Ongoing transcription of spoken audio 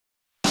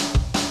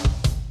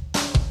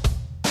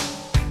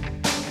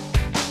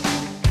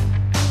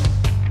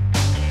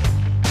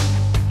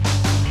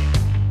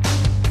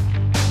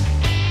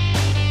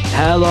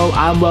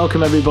Hello and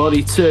welcome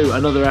everybody to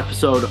another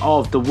episode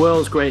of the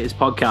world's greatest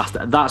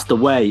podcast. That's the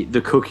way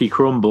the cookie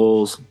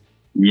crumbles.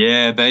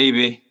 Yeah,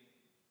 baby.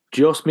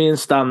 Just me and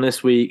Stan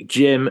this week.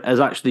 Jim has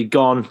actually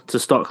gone to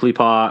Stockley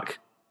Park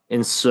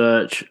in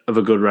search of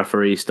a good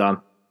referee, Stan.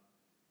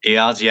 He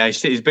has, yeah.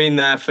 He's been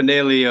there for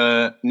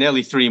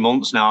nearly 3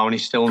 months now and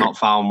he's still not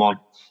found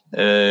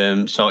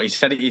one. So he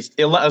said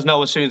he'll let us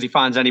know as soon as he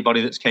finds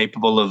anybody that's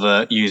capable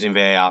of using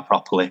VAR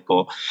properly,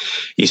 but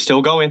he's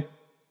still going.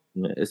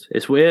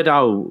 It's weird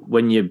how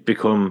when you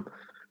become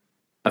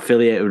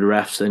affiliated with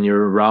refs and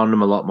you're around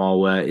them a lot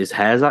more, where his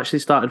hair's actually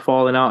started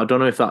falling out. I don't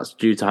know if that's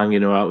due to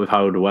hanging out with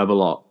Howard Webb a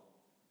lot.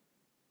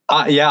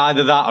 Yeah,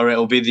 either that or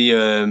it'll be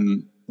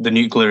the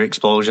nuclear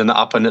explosion that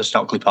happened at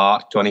Stockley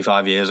Park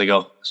 25 years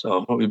ago.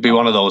 So it would be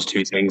one of those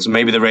two things.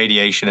 Maybe the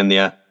radiation in the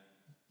air.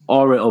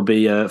 Or it'll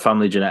be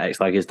family genetics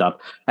like his dad.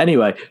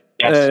 Anyway.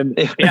 Yes.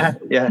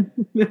 Yeah.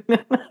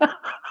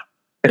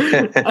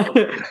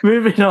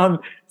 Moving on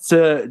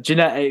to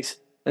genetics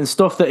and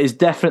stuff that is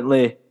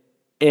definitely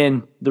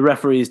in the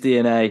referee's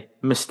DNA,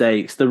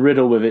 mistakes, the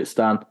riddle with it,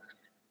 Stan.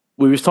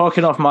 We was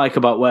talking off mic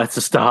about where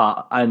to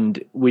start,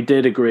 and we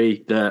did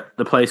agree that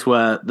the place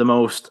where the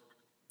most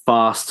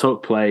farce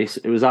took place,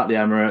 it was at the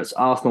Emirates,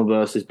 Arsenal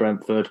versus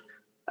Brentford,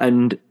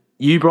 and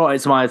you brought it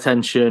to my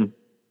attention,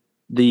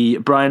 the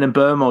Brian and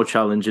Burmo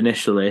challenge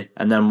initially,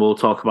 and then we'll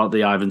talk about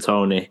the Ivan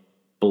Toney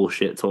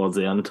bullshit towards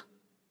the end.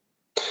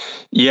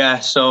 Yeah,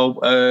 so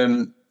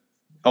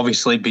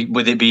obviously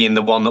with it being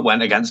the one that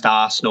went against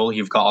Arsenal,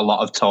 you've got a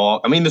lot of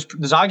talk. I mean, there's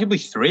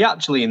arguably three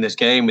actually in this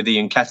game with the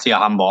Nketiah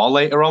handball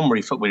later on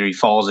where he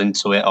falls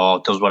into it or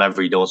does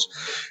whatever he does.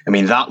 I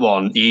mean, that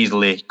one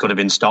easily could have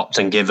been stopped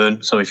and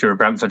given. So if you're a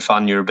Brentford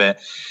fan, you're a bit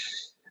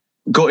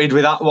gutted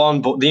with that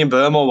one, but the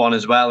Mbeumo one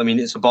as well. I mean,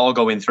 it's a ball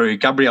going through.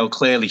 Gabriel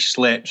clearly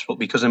slips, but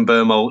because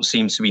Mbeumo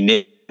seems to be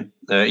nicked,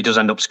 he does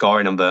end up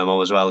scoring on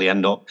Mbeumo as well. He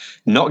end up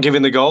not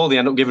giving the goal. They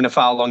end up giving a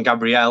foul on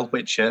Gabriel,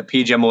 which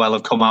PGMOL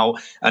have come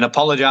out and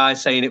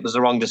apologised, saying it was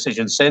the wrong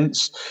decision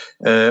since.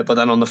 But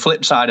then on the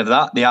flip side of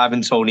that, the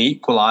Ivan Toney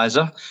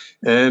equaliser,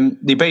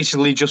 they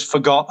basically just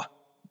forgot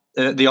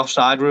the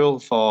offside rule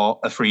for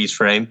a freeze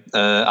frame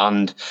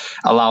and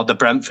allowed the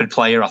Brentford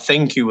player, I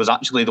think, who was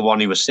actually the one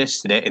who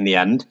assisted it in the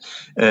end,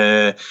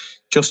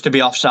 just to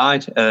be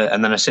offside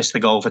and then assist the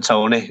goal for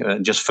Toney.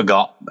 Just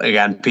forgot.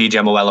 Again,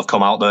 PGMOL have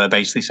come out there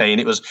basically saying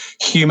it was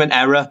human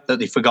error that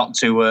they forgot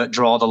to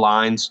draw the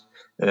lines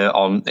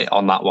on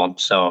that one.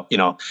 So, you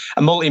know,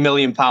 a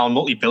multi-billion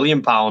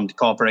pound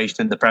corporation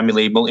in the Premier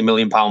League,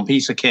 multi-million pound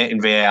piece of kit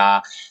in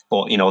VAR,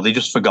 but, you know, they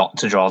just forgot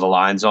to draw the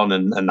lines on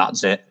and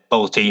that's it.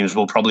 Both teams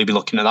will probably be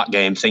looking at that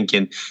game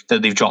thinking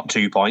that they've dropped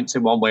 2 points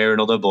in one way or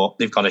another, but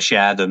they've got to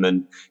share them.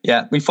 And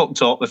yeah, we fucked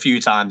up a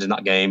few times in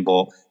that game,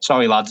 but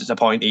sorry lads, it's a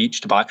point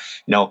each to buy.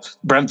 You know,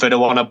 Brentford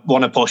want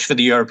to push for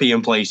the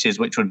European places,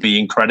 which would be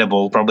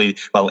incredible. Probably,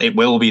 well, it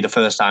will be the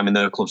first time in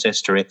their club's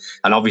history.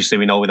 And obviously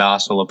we know with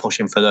Arsenal are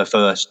pushing for their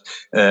first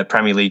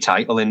Premier League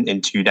title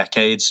in 2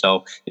 decades.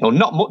 So, you know,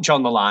 not much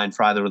on the line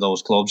for either of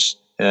those clubs.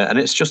 And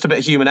it's just a bit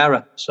of human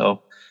error.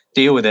 So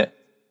deal with it.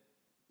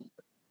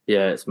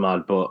 Yeah, it's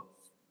mad, but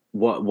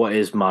what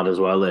is mad as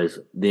well is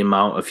the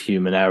amount of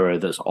human error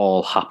that's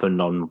all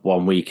happened on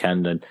one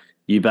weekend, and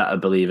you better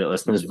believe it,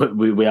 listeners, but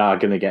we are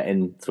going to get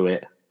into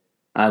it.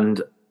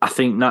 And I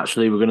think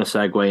naturally we're going to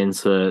segue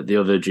into the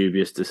other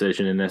dubious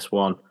decision in this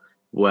one,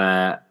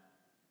 where,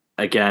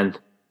 again,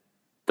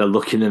 they're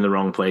looking in the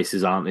wrong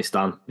places, aren't they,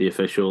 Stan, the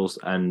officials?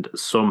 And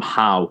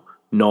somehow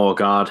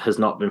Norgard has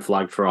not been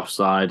flagged for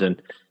offside,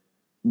 and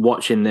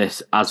watching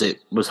this as it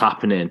was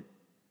happening,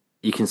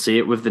 you can see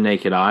it with the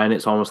naked eye, and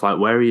it's almost like,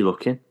 where are you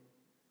looking?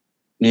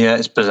 Yeah,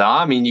 it's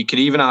bizarre. I mean, you could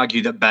even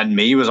argue that Ben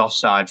Mee was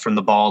offside from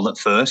the ball that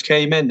first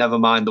came in, never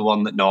mind the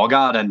one that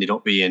Norgard ended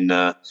up being,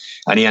 and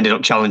he ended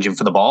up challenging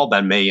for the ball,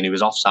 Ben Mee, and he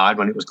was offside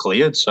when it was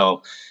cleared.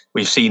 So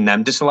we've seen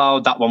them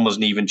disallowed. That one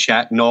wasn't even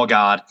checked.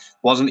 Norgard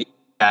wasn't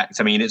checked.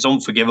 I mean, it's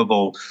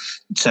unforgivable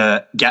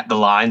to get the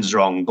lines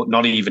wrong, but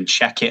not even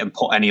check it and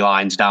put any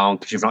lines down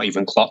because you've not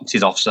even clocked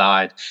his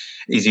offside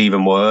is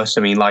even worse.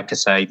 I mean, like I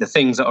say, the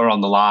things that are on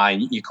the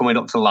line, you're coming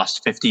up to the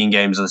last 15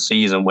 games of the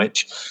season,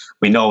 which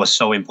we know are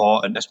so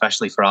important,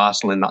 especially for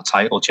Arsenal in that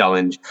title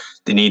challenge.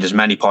 They need as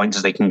many points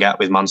as they can get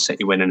with Man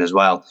City winning as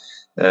well.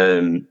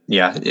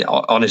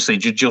 Honestly,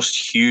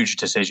 just huge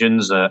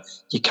decisions that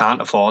you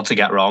can't afford to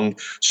get wrong.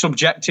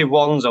 Subjective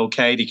ones,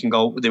 okay,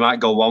 they might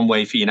go one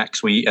way for you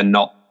next week and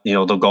not, you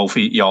know, they'll go for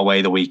your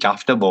way the week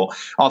after. But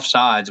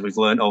offsides, we've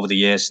learned over the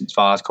years since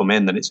VAR's come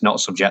in that it's not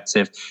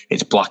subjective,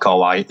 it's black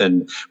or white.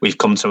 And we've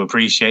come to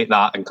appreciate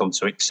that and come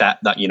to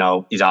accept that, you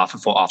know, he's half a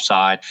foot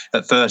offside.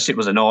 At first it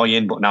was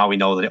annoying, but now we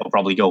know that it'll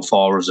probably go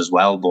for us as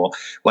well. But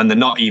when they're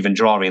not even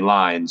drawing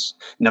lines,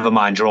 never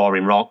mind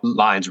drawing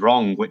lines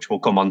wrong, which we'll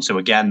come on to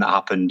again, that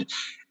happened,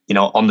 you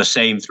know, on the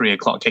same 3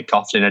 o'clock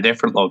kickoff in a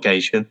different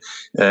location.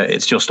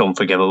 It's just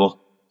unforgivable.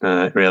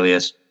 It really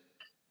is.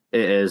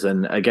 It is,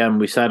 and again,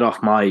 we said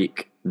off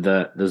mic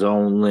that there's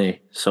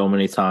only so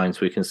many times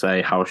we can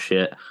say how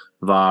shit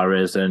VAR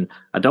is, and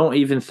I don't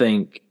even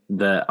think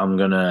that I'm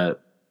going to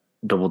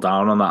double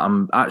down on that.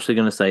 I'm actually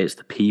going to say it's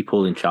the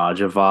people in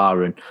charge of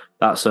VAR, and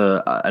that's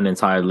an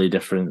entirely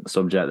different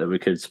subject that we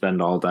could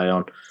spend all day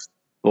on.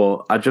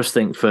 But I just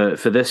think for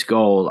this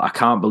goal, I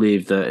can't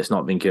believe that it's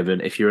not been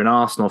given. If you're an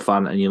Arsenal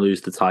fan and you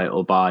lose the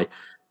title by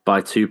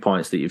 2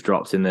 points that you've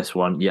dropped in this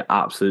one, you're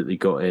absolutely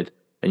gutted.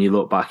 And you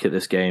look back at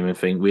this game and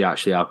think we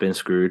actually have been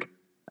screwed.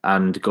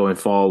 And going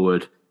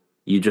forward,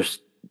 you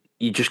just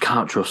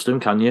can't trust them,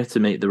 can you, to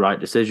make the right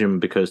decision,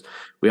 because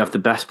we have the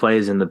best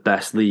players in the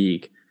best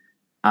league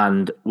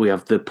and we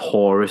have the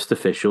poorest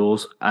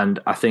officials. And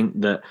I think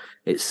that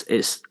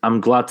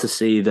I'm glad to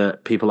see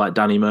that people like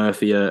Danny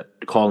Murphy are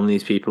calling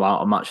these people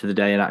out on Match of the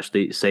Day and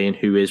actually saying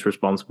who is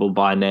responsible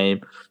by name.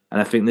 And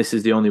I think this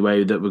is the only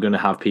way that we're going to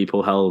have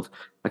people held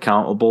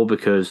accountable,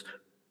 because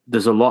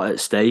there's a lot at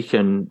stake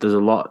and there's a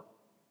lot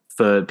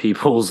for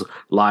people's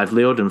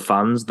livelihood and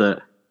fans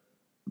that,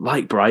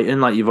 like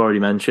Brighton, like you've already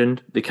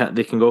mentioned, they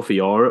can go for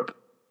Europe,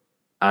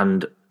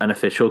 and an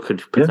official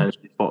could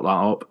potentially fuck that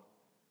up.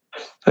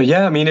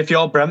 Yeah, I mean, if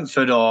you're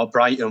Brentford or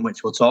Brighton,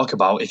 which we'll talk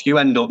about, if you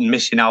end up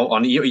missing out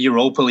on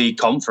Europa League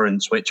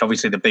conference, which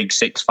obviously the big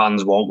six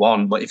fans won't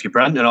want, but if you're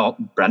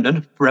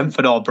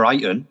Brentford or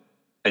Brighton,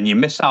 and you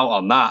miss out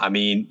on that, I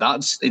mean,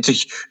 not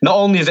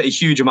only is it a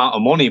huge amount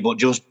of money, but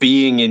just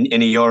being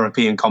in a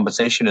European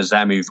competition as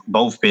them, who've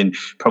both been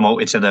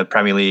promoted to the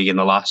Premier League in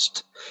the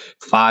last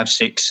 5,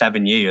 6,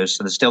 7 years,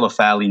 so they're still a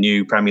fairly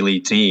new Premier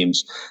League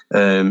teams.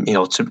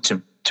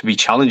 To be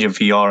challenging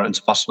for Europe and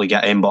to possibly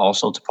get in, but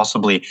also to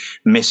possibly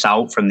miss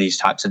out from these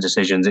types of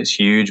decisions, it's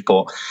huge.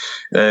 But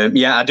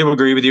I do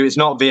agree with you. It's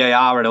not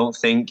VAR. I don't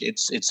think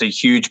it's a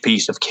huge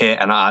piece of kit,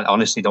 and I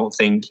honestly don't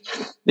think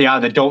they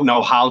either don't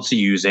know how to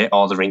use it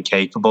or they're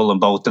incapable. And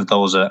both of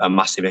those are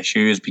massive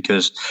issues,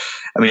 because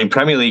I mean,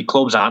 Premier League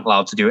clubs aren't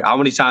allowed to do it. How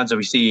many times have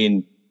we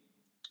seen?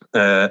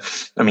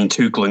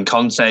 Tuchel and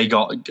Conte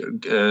got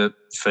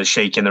for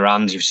shaking their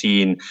hands. You've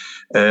seen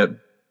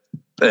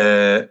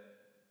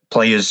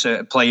players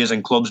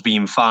and clubs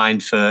being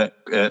fined for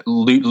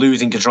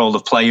losing control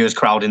of players,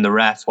 crowding the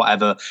ref,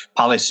 whatever.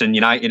 Palace and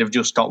United have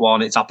just got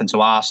one. It's happened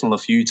to Arsenal a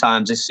few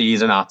times this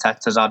season.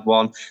 Arteta's had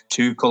one.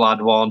 Tuchel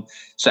had one.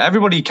 So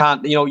everybody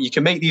can't, you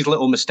can make these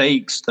little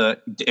mistakes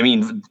that, I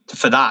mean,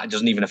 for that, it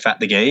doesn't even affect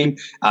the game.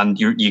 And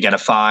you get a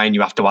fine,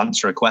 you have to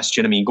answer a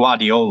question. I mean,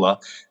 Guardiola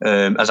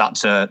has had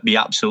to be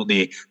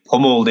absolutely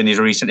pummeled in his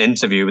recent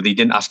interview, but he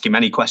didn't ask him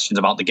any questions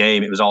about the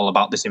game. It was all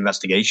about this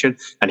investigation.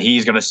 And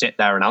he's going to sit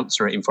there and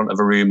answer it in front of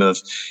a room of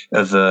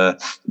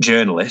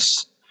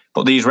journalists.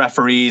 But these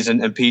referees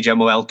and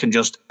PGMOL can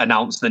just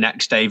announce the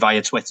next day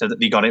via Twitter that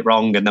they got it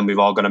wrong, and then we've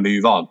all got to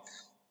move on.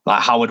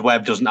 Like Howard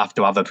Webb doesn't have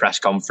to have a press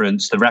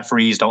conference. The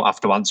referees don't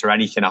have to answer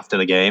anything after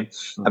the game.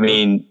 Mm-hmm. I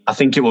mean, I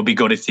think it would be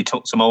good if they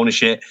took some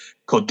ownership.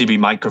 Could they be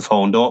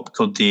microphoned up?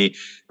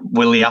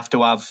 Will they have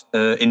to have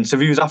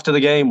interviews after the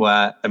game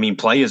where, I mean,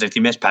 players, if they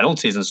miss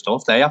penalties and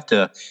stuff, they have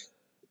to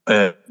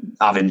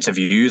have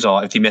interviews,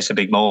 or if they miss a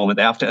big moment,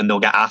 they have to, and they'll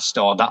get asked,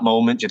 or that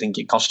moment, do you think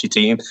it cost your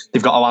team?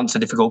 They've got to answer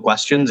difficult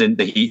questions in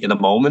the heat of the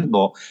moment,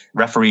 but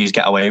referees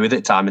get away with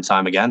it time and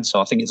time again. So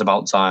I think it's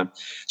about time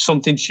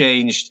something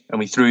changed and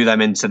we threw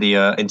them into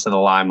the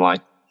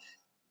limelight.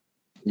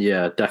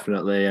 Yeah,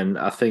 definitely. And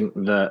I think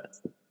that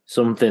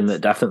something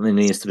that definitely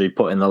needs to be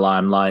put in the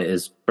limelight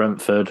is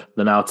Brentford.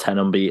 They're now 10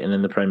 unbeaten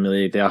in the Premier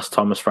League. They asked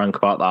Thomas Frank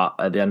about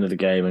that at the end of the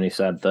game, and he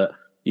said that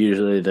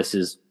usually this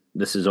is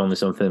only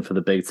something for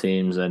the big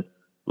teams, and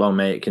long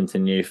may it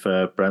continue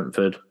for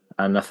Brentford.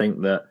 And I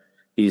think that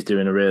he's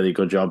doing a really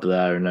good job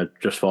there, and I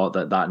just thought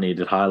that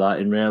needed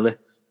highlighting, really.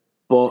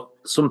 But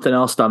something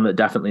else, Dan, that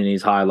definitely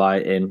needs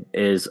highlighting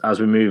is, as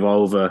we move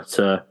over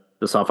to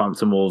the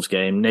Southampton Wolves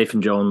game,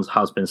 Nathan Jones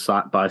has been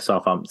sacked by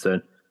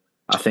Southampton.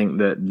 I think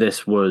that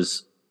this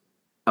was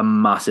a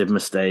massive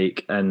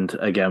mistake, and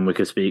again, we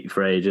could speak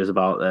for ages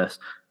about this.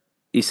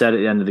 He said at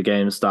the end of the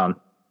game, Stan,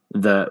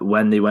 that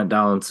when they went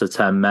down to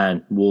 10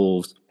 men,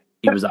 Wolves,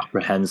 he was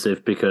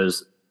apprehensive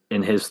because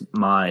in his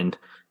mind,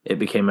 it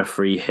became a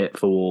free hit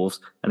for Wolves.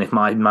 And if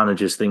my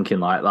manager's thinking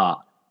like that,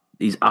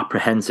 he's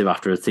apprehensive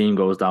after a team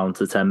goes down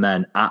to 10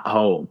 men at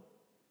home,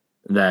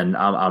 then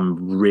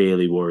I'm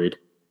really worried.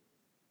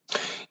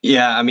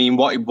 Yeah, I mean,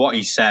 what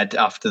he said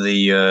after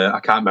I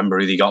can't remember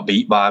who they got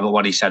beat by, but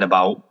what he said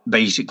about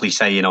basically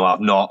saying, I've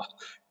not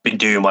been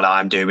doing what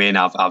I'm doing.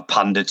 I've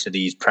pandered to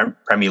these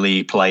Premier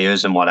League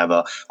players and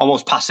whatever,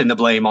 almost passing the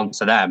blame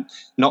onto them,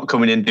 not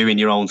coming in doing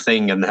your own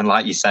thing. And then,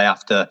 like you say,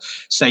 after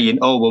saying,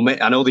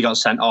 I know they got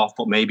sent off,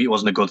 but maybe it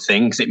wasn't a good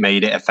thing because it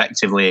made it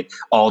effectively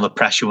all the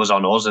pressure was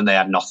on us and they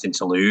had nothing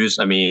to lose.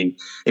 I mean,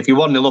 if you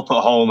 1-0 up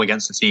at home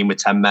against a team with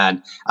 10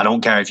 men, I don't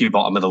care if you're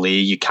bottom of the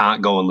league, you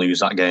can't go and lose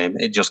that game.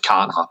 It just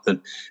can't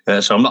happen.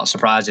 So I'm not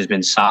surprised he's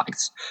been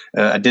sacked.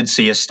 I did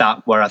see a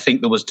stat where I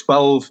think there was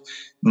 12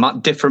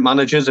 different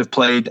managers have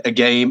played a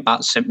game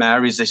at St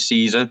Mary's this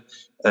season,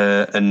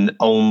 and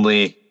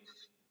only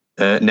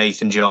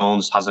Nathan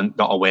Jones hasn't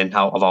got a win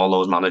out of all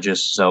those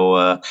managers.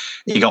 So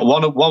he got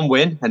one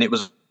win, and it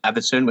was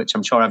Everton, which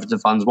I'm sure Everton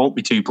fans won't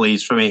be too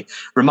pleased for me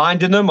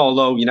reminding them,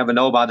 although you never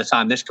know, by the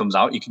time this comes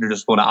out, you could have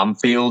just won at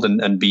Anfield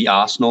and beat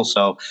Arsenal,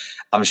 so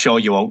I'm sure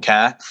you won't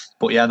care.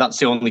 But yeah, that's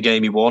the only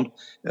game he won.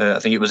 I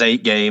think it was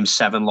 8 games,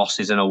 7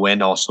 losses and a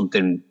win or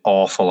something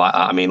awful like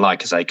that. I mean,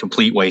 like I say,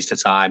 complete waste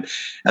of time.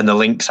 And the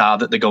links are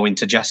that they're going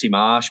to Jesse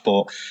Marsch.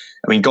 But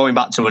I mean, going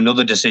back to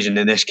another decision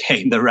in this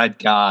game, the red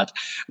card,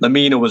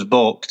 Lemina was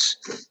booked.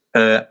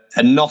 A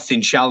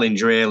nothing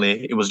challenge,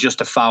 really. It was just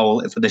a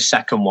foul for the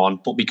second one.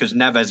 But because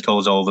Neves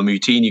goes over,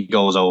 Moutinho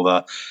goes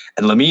over,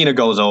 and Lemina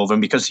goes over,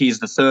 and because he's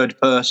the third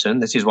person,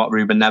 this is what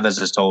Ruben Neves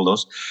has told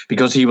us,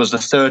 because he was the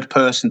third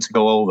person to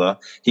go over,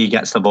 he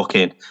gets the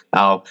booking.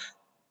 Now,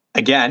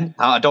 again,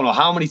 I don't know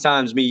how many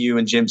times me, you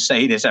and Jim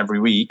say this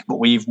every week, but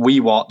we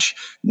watch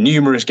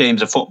numerous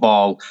games of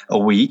football a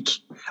week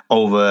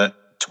over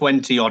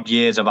 20 odd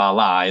years of our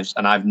lives,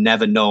 and I've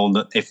never known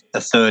that if a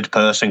third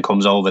person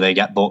comes over, they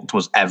get booked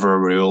was ever a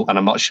rule, and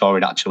I'm not sure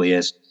it actually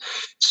is.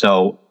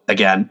 So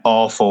again,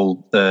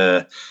 awful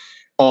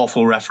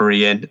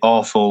refereeing,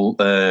 awful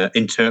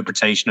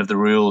interpretation of the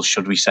rules,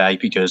 should we say,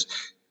 because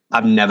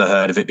I've never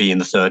heard of it being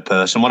the third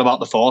person. What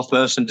about the fourth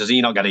person? Does he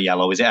not get a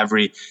yellow? Is it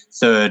every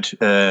third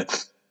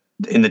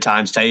in the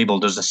times table?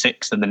 Does the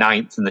 6th and the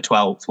 9th and the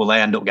 12th, will they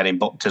end up getting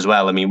booked as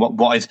well? I mean,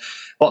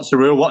 what's the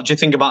rule? What do you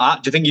think about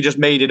that? Do you think he just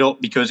made it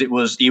up because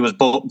he was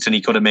booked and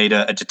he could have made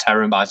a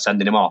deterrent by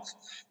sending him off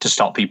to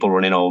stop people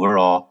running over,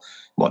 or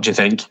what do you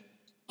think? Do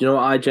you know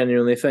what I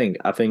genuinely think?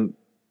 I think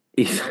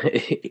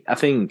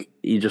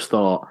he just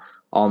thought,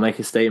 I'll make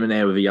a statement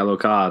here with a yellow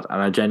card, and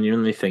I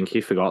genuinely think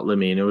he forgot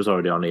Lemina was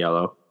already on a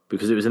yellow,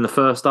 because it was in the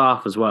first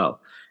half as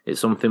well. It's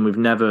something we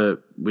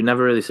never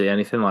really see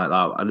anything like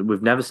that.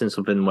 We've never seen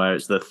something where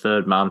it's the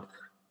third man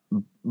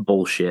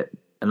bullshit,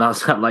 and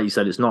that's, like you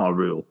said, it's not a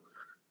rule.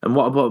 And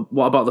what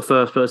about the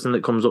first person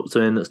that comes up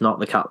to him that's not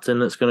the captain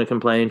that's going to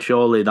complain?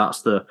 Surely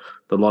that's the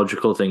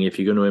logical thing if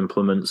you're going to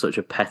implement such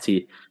a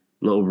petty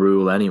little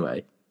rule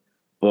anyway.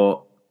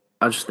 But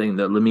I just think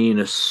that Lemina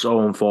is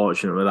so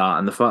unfortunate with that,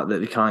 and the fact that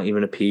they can't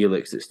even appeal it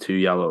because it's 2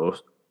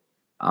 yellows.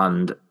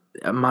 And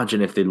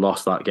imagine if they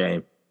lost that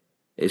game.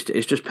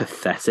 It's just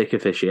pathetic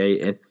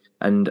officiating,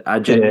 and I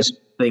genuinely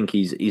think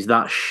he's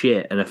that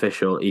shit an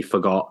official. He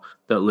forgot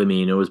that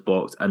Lemina was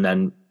booked, and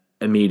then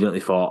immediately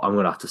thought, I'm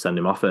going to have to send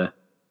him off here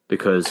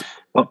because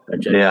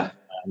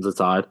hands are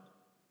tied.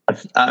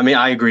 I mean,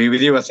 I agree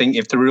with you. I think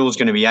if the rule is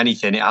going to be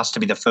anything, it has to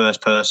be the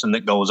first person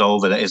that goes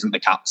over that isn't the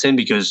captain,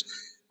 because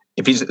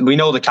we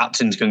know the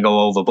captains can go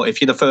over, but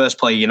if you're the first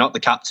player, you're not the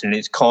captain,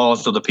 it's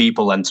caused other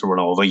people then to run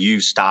over.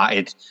 You've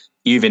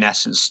in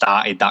essence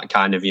started that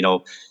kind of,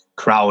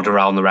 crowd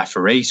around the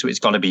referee, so it's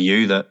got to be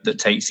you that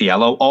takes the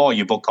yellow, or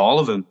you book all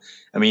of them.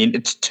 I mean,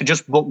 to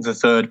just book the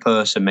third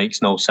person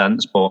makes no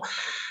sense, but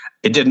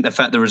it didn't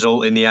affect the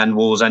result in the end.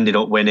 Wolves ended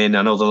up winning.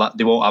 I know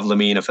they won't have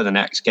Lemina for the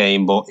next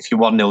game, but if you're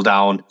 1-0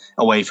 down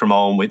away from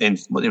home,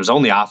 it was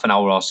only half an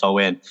hour or so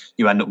in,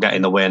 you end up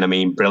getting the win. I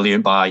mean,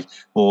 brilliant by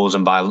Wolves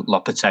and by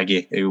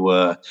Lopetegui, who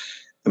were,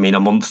 a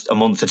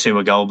month or two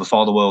ago,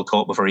 before the World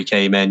Cup, before he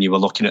came in, you were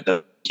looking at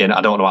I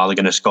don't know how they're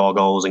going to score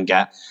goals and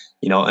get,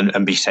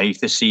 and be safe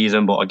this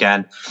season. But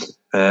again,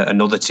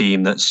 another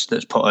team that's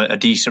put a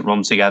decent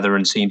run together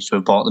and seems to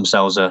have bought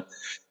themselves a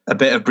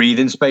bit of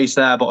breathing space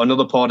there. But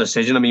another poor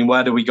decision. I mean,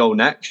 where do we go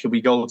next? Should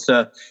we go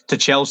to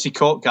Chelsea,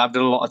 Cook? I've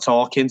done a lot of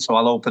talking, so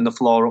I'll open the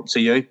floor up to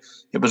you.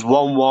 It was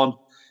 1-1,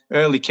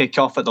 early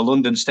kick-off at the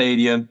London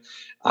Stadium.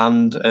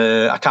 And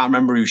I can't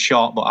remember who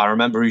shot, but I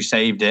remember who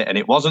saved it. And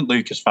it wasn't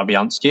Lucas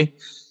Fabianski.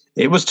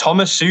 It was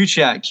Thomas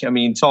Souček. I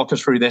mean, talk us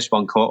through this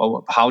one,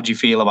 Cook. How do you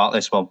feel about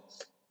this one?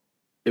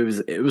 It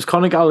was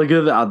Conor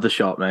Gallagher that had the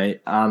shot,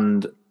 mate,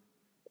 and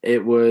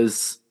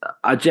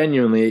I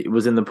genuinely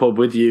was in the pub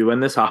with you when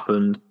this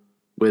happened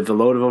with a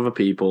load of other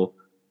people,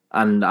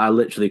 and I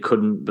literally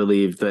couldn't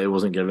believe that it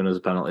wasn't given as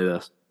a penalty,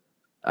 this.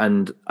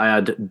 And I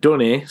had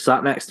Dunny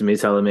sat next to me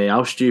telling me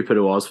how stupid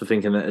I was for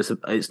thinking that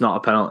it's not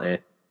a penalty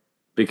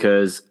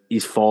because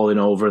he's falling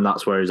over and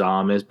that's where his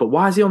arm is. But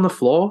why is he on the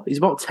floor? He's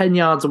about 10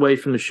 yards away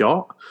from the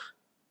shot.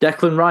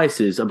 Declan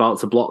Rice is about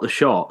to block the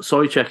shot.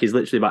 Souček is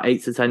literally about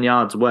 8 to 10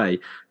 yards away,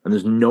 and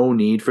there's no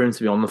need for him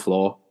to be on the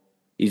floor.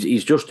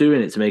 He's just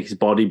doing it to make his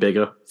body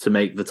bigger, to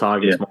make the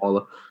target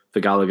smaller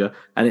for Gallagher,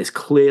 and it's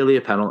clearly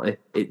a penalty.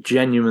 It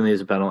genuinely is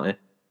a penalty.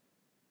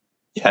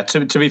 Yeah,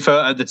 to be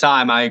fair, at the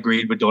time I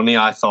agreed with Dunny.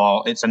 I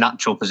thought it's a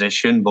natural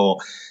position, but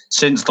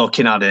since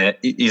looking at it,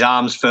 his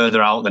arm's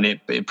further out than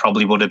it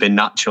probably would have been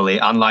naturally.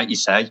 And like you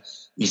say,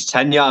 he's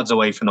 10 yards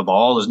away from the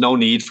ball. There's no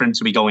need for him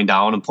to be going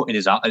down and putting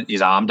his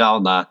arm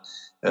down there.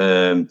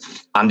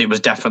 And it was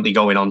definitely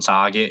going on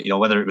target.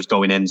 Whether it was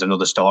going in is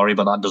another story,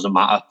 but that doesn't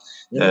matter.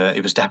 Yeah.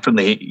 It was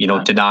definitely,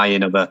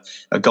 denying of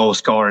a goal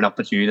scoring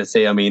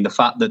opportunity. I mean, the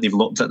fact that they've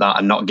looked at that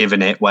and not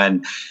given it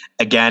when,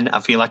 again,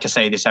 I feel like I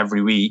say this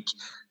every week,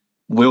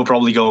 we'll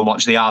probably go and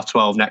watch the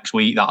half-12 next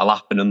week. That'll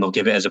happen and they'll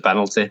give it as a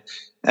penalty.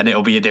 And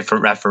it'll be a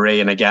different referee.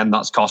 And again,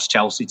 that's cost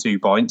Chelsea 2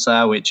 points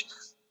there, which,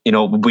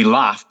 we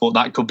laugh, but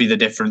that could be the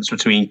difference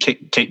between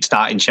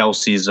kick-starting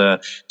Chelsea's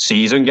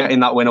season, getting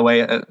that win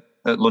away at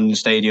at London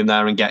Stadium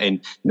there and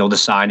getting, the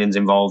signings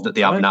involved that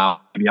they have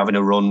now. Maybe having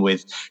a run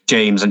with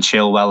James and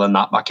Chilwell and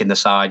that back in the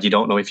side. You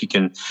don't know if you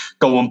can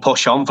go and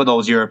push on for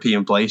those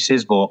European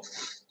places, but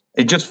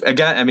it just,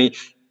 again, I mean,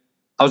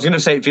 I was going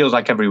to say it feels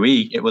like every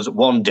week. It was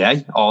one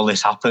day all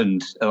this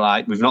happened.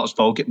 Like, we've not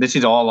spoken. This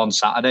is all on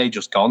Saturday,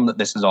 just gone, that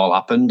this has all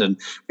happened, and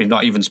we've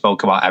not even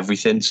spoke about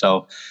everything.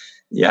 So,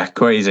 yeah,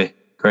 crazy.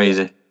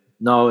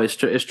 No, it's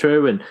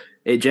true, and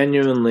it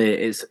genuinely,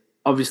 it's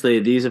obviously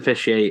these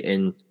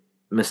officiating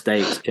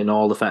mistakes can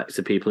all affect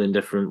the people in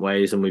different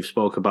ways, and we've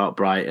spoke about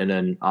Brighton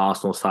and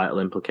Arsenal's title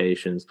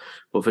implications.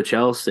 But for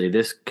Chelsea,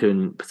 this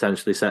can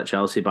potentially set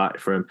Chelsea back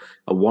from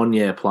a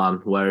 1-year plan,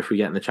 where if we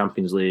get in the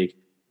Champions League,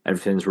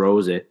 everything's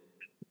rosy,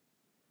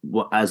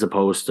 as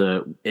opposed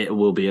to it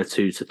will be a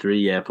 2 to 3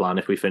 year plan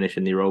if we finish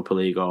in the Europa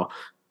League or,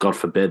 God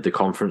forbid, the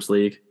Conference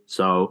League.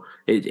 So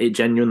it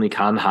genuinely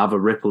can have a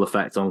ripple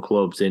effect on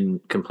clubs in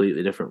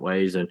completely different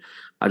ways. And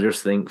I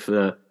just think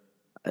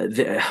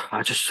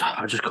I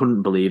just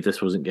couldn't believe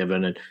this wasn't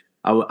given. And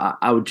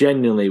I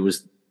genuinely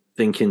was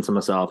thinking to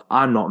myself,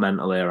 I'm not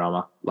mental here, am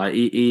I? Like,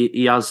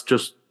 he has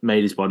just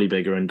made his body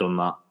bigger and done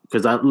that.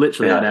 Because I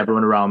literally had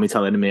everyone around me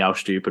telling me how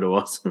stupid it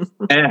was.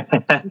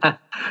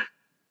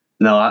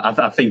 No,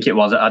 I think it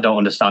was. I don't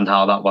understand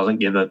how that wasn't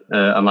given.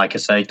 And like I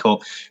say,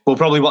 we'll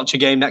probably watch a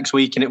game next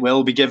week and it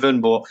will be given.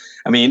 But,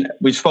 I mean,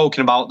 we've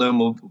spoken about them.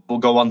 We'll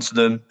go on to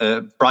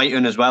them.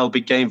 Brighton as well,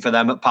 big game for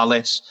them at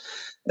Palace.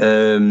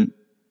 And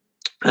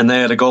they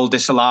had a goal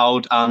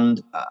disallowed.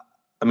 And,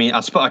 I mean,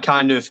 I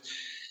kind of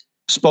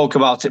spoke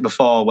about it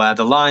before, where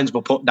the lines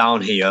were put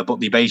down here, but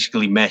they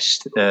basically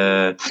missed.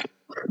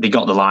 They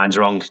got the lines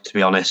wrong, to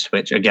be honest,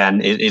 which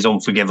again is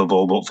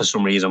unforgivable. But for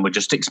some reason, we're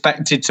just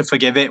expected to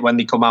forgive it when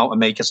they come out and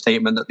make a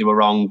statement that they were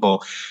wrong.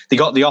 But they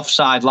got the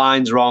offside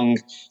lines wrong,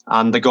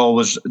 and the goal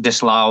was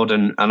disallowed.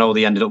 And I know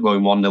they ended up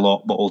going 1-0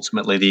 up, but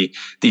ultimately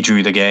they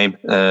drew the game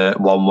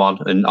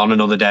 1-1. And on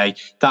another day,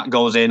 that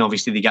goes in.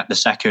 Obviously, they get the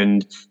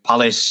second.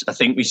 Palace, I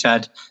think we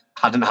said,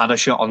 hadn't had a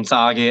shot on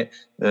target,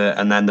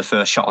 and then the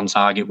first shot on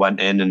target went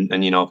in,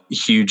 and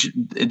huge.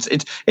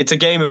 It's a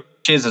game of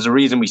inches. There's a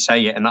reason we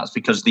say it, and that's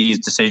because these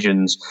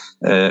decisions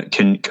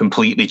can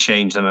completely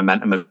change the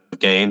momentum of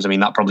games. I mean,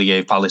 that probably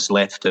gave Palace a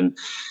lift, and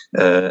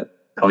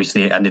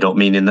obviously it ended up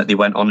meaning that they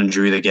went on and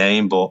drew the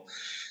game. But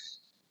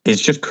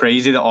it's just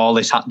crazy that all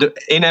this happened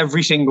in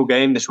every single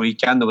game this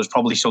weekend. There was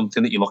probably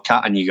something that you look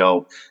at and you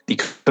go, they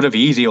could have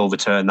easily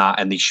overturned that,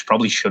 and they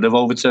probably should have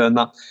overturned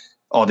that.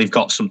 Or they've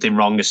got something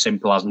wrong as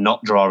simple as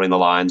not drawing the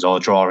lines or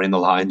drawing the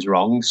lines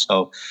wrong.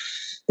 So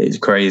it's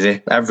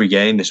crazy. Every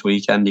game this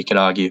weekend, you could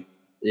argue.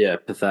 Yeah,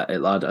 pathetic,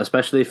 lad.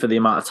 Especially for the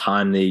amount of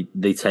time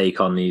they take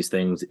on these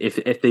things.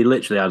 If they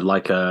literally had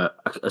like a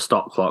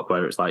stop clock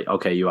where it's like,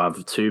 okay, you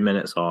have 2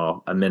 minutes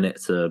or a minute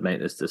to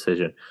make this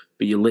decision,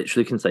 but you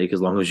literally can take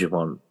as long as you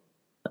want,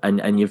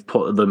 and you've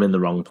put them in the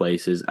wrong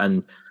places.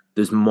 And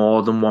there's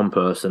more than one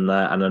person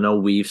there. And I know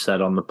we've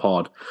said on the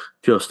pod,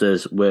 just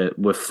as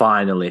we're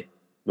finally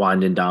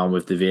winding down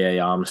with the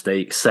VAR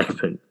mistakes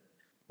segment,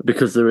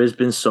 because there has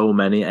been so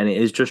many, and it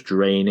is just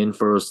draining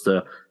for us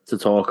to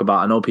talk about.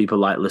 I know people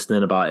like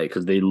listening about it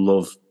because they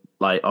love,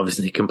 like,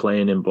 obviously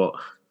complaining, but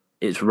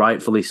it's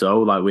rightfully so.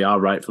 Like, we are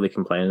rightfully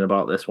complaining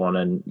about this one,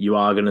 and you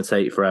are going to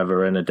take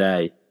forever in a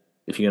day.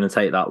 If you're going to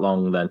take that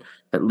long, then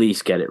at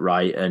least get it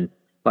right. And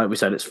like we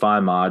said, it's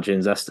fine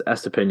margins.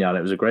 Estupiñán,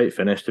 it was a great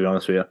finish, to be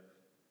honest with you.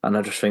 And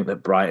I just think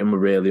that Brighton were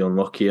really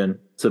unlucky. And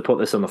to put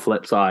this on the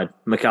flip side,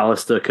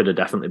 McAllister could have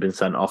definitely been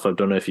sent off. I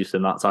don't know if you've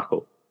seen that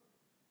tackle.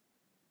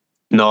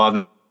 No,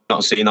 I've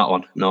not seen that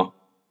one. No.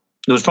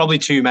 There was probably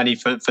too many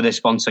for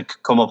this one to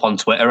come up on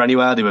Twitter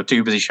anywhere. They were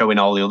too busy showing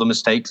all the other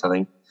mistakes, I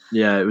think.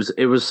 Yeah,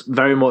 it was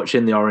very much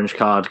in the orange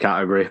card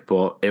category,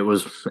 but it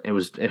was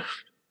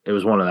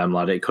one of them,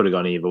 lad. It could have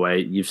gone either way.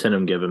 You've seen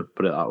them given,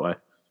 put it that way.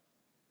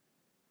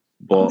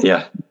 But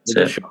yeah,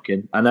 it's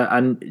shocking.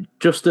 And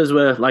just as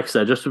we're, like I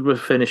said, just as we're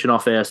finishing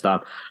off here, Stan,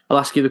 I'll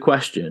ask you the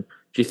question: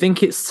 do you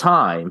think it's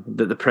time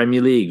that the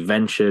Premier League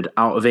ventured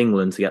out of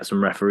England to get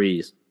some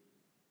referees?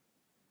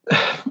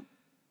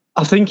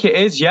 I think it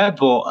is, yeah,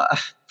 but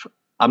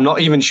I'm not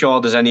even sure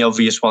there's any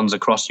obvious ones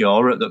across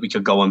Europe that we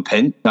could go and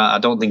pin. I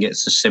don't think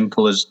it's as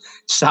simple as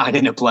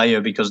signing a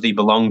player because they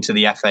belong to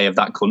the FA of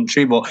that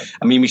country. But,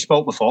 I mean, we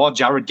spoke before,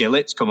 Jared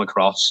Gillett's come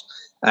across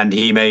and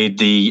he made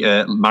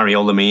the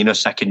Mario Lemina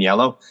second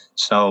yellow.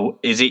 So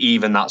is it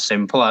even that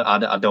simple?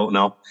 I don't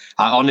know.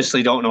 I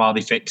honestly don't know how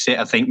they fix it.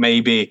 I think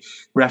maybe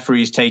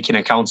referees taking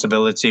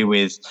accountability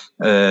with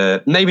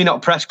maybe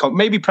not press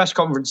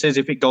conferences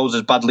if it goes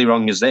as badly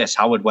wrong as this.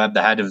 Howard Webb,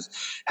 the head of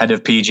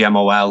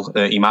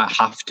PGMOL, he might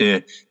have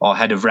to, or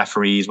head of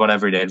referees,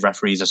 whatever it is,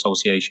 Referees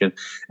Association,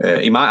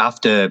 he might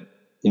have to,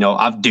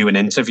 do an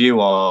interview.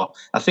 Or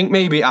I think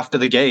maybe after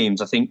the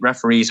games, I think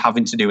referees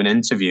having to do an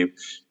interview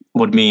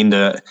would mean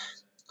that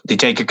they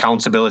take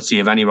accountability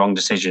of any wrong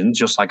decisions,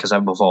 just like I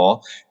said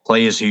before.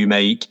 Players who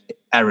make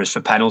errors for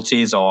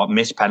penalties or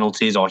miss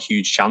penalties or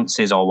huge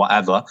chances or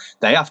whatever,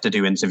 they have to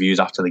do interviews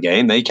after the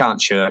game. They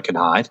can't shirk and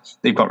hide.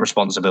 They've got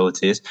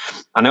responsibilities.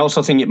 And I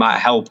also think it might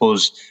help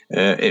us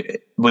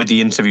with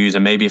the interviews,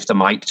 and maybe if they're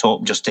mic'd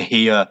up, just to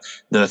hear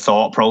the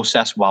thought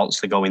process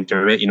whilst they're going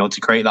through it,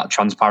 to create that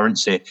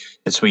transparency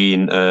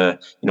between, the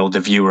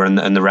viewer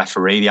and the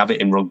referee. They have it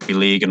in rugby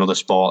league and other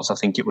sports. I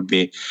think it would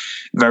be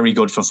very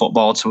good for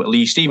football to, at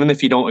least, even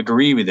if you don't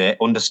agree with it,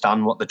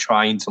 understand what they're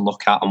trying to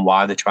look at and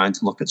why they're trying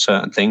to look at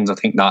certain things. I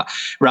think that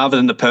rather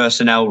than the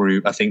personnel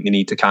route, I think they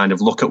need to kind of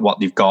look at what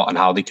they've got and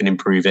how they can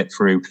improve it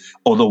through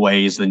other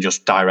ways than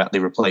just directly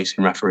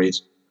replacing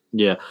referees.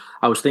 Yeah,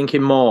 I was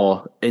thinking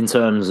more in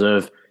terms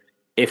of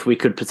if we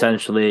could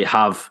potentially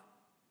have,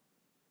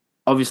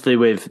 obviously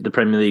with the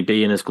Premier League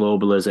being as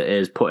global as it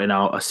is, putting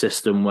out a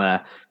system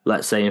where,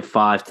 let's say in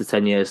 5 to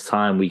 10 years'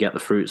 time, we get the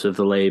fruits of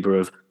the labour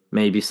of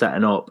maybe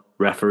setting up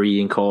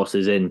refereeing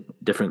courses in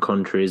different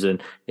countries,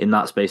 and in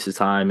that space of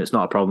time, it's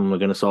not a problem we're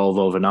going to solve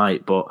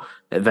overnight, but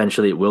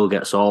eventually it will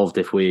get solved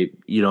if we,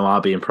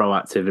 are being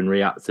proactive and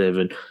reactive.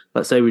 And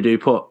let's say we do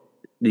put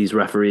these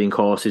refereeing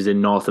courses in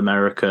North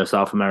America,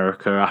 South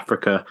America,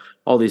 Africa,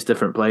 all these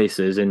different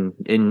places, in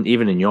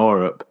even in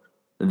Europe,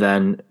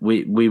 then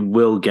we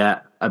will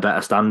get a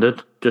better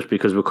standard just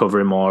because we're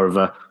covering more of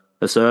a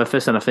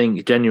surface. And I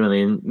think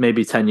genuinely in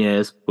maybe 10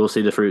 years, we'll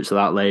see the fruits of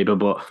that labour.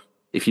 But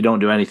if you don't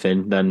do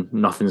anything, then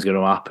nothing's going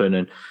to happen.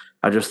 And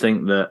I just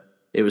think that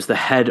it was the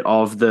head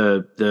of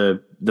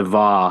the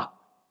VAR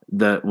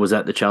that was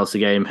at the Chelsea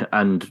game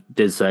and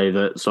did say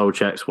that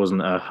Souček's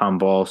wasn't a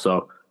handball.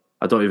 So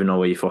I don't even know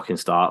where you fucking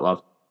start, lad.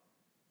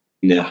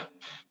 Yeah.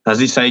 As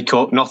they say,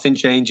 Cook, nothing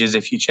changes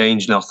if you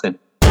change nothing.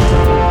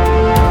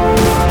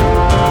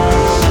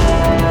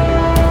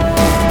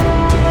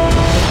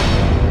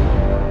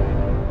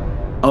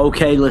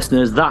 Okay,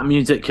 listeners, that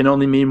music can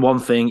only mean one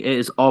thing. It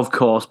is, of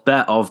course,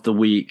 Bet of the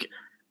Week.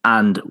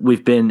 And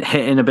we've been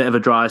hitting a bit of a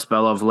dry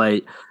spell of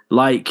late,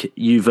 like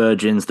you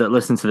virgins that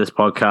listen to this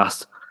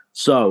podcast.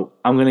 So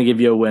I'm going to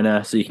give you a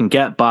winner so you can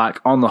get back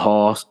on the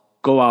horse,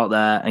 go out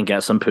there and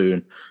get some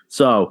poon.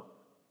 So,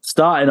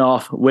 starting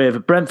off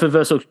with Brentford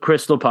versus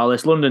Crystal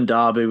Palace, London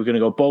derby. We're going to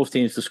go both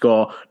teams to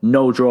score,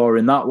 no draw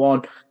in that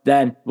one.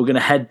 Then we're going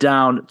to head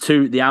down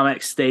to the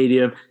Amex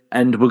Stadium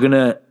and we're going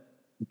to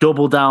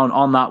double down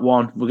on that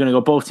one. We're going to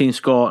go both teams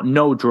score,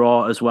 no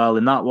draw as well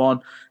in that one.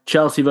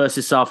 Chelsea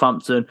versus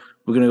Southampton.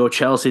 We're going to go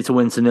Chelsea to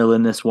win 2-0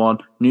 in this one.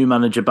 New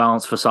manager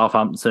bounce for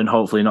Southampton.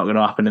 Hopefully not going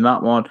to happen in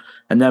that one.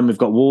 And then we've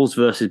got Wolves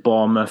versus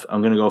Bournemouth.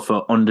 I'm going to go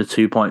for under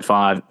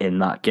 2.5 in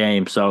that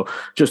game. So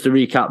just to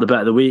recap the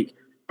bet of the week,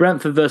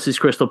 Brentford versus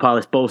Crystal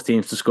Palace, both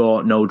teams to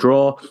score, no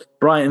draw.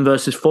 Brighton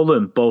versus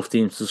Fulham, both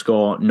teams to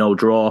score, no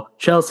draw.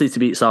 Chelsea to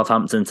beat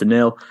Southampton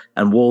 2-0.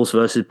 And Wolves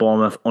versus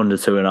Bournemouth under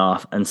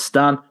 2.5. And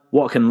Stan,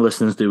 what can the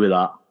listeners do with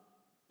that?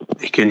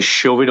 They can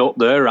shove it up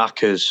their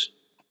rackers.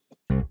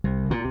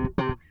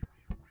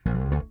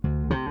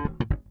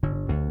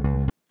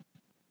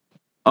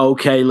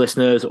 Okay,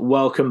 listeners,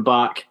 welcome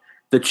back.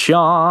 The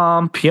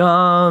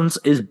Champions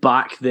is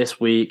back this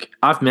week.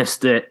 I've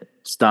missed it,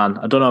 Stan.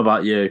 I don't know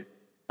about you.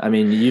 I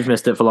mean, you've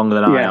missed it for longer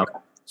than I have.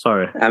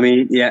 Sorry. I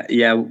mean,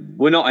 yeah,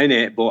 we're not in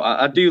it, but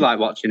I do like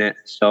watching it.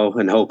 So,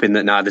 and hoping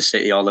that neither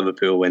City or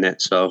Liverpool win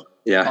it. So,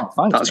 yeah,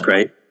 thanks, that's man.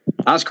 Great.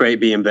 That's great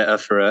being bitter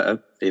for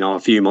a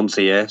few months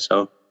a year.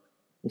 So,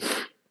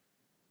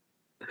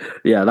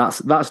 yeah,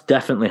 that's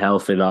definitely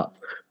healthy. That,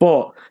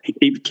 but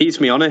it keeps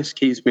me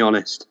honest.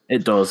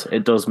 It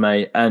does,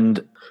 mate.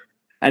 And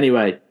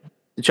anyway,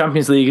 the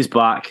Champions League is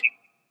back.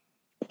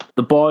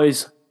 The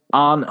boys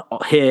aren't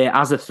here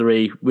as a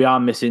 3. We are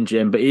missing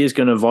Jim, but he is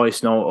going to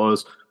voice note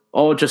us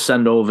or just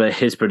send over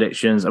his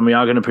predictions, and we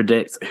are going to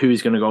predict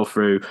who's going to go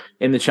through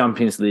in the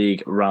Champions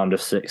League round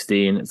of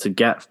 16 to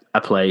get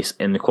a place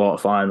in the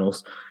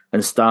quarterfinals.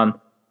 And Stan,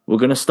 we're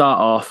going to start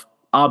off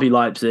RB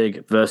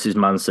Leipzig versus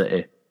Man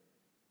City.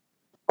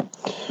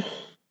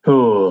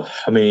 Oh,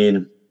 I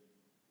mean,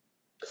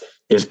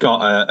 it's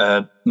got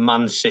a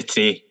Man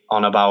City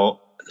on about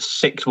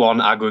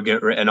 6-1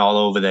 aggregate written all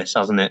over this,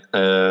 hasn't it?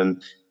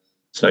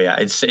 So yeah,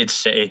 it's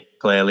City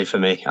clearly for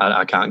me.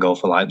 I can't go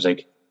for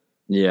Leipzig.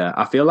 Yeah,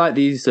 I feel like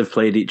these have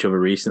played each other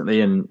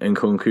recently, and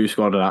Nkunku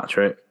scored an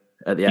hat-trick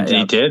at the end.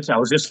 He did. I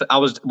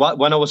was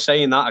when I was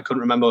saying that, I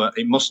couldn't remember.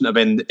 It must have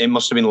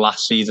been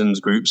last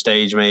season's group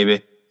stage,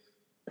 maybe.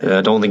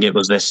 I don't think it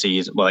was this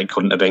season. Well, it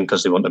couldn't have been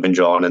because they wouldn't have been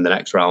drawn in the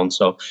next round.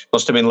 So it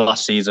must have been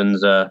last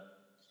season's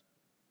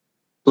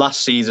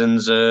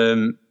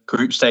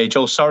group stage.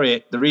 Oh,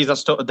 sorry. The reason I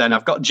stuttered then,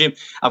 I've got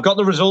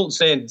the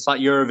results in. It's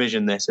like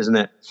Eurovision, this, isn't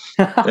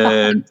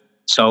it?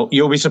 So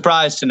you'll be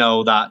surprised to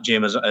know that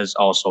Jim has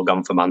also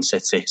gone for Man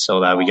City.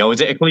 So there we go.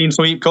 Is it a clean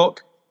sweep,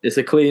 Cook? It's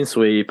a clean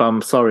sweep.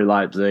 I'm sorry,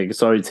 Leipzig.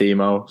 Sorry,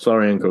 Timo.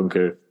 Sorry,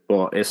 Nkunku.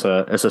 But it's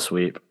a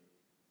sweep.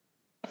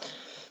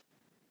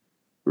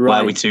 Right.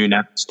 Where are we to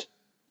next?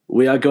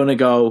 We are going to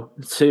go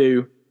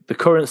to the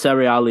current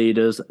Serie A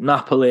leaders,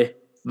 Napoli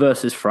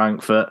versus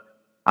Frankfurt.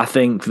 I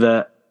think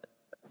that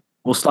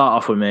we'll start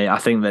off with me. I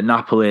think that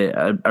Napoli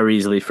are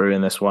easily through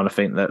in this one. I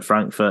think that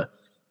Frankfurt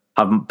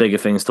have bigger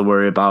things to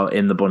worry about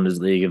in the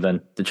Bundesliga than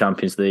the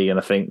Champions League, and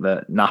I think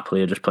that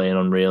Napoli are just playing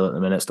unreal at the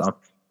minute, Stan.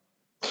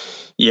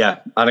 Yeah,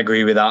 I'd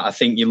agree with that. I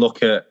think you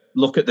look at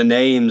look at the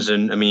names,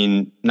 and I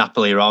mean,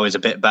 Napoli are always a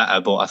bit better,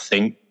 but I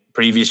think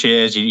previous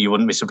years you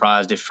wouldn't be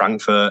surprised if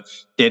Frankfurt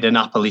did a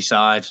Napoli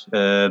side,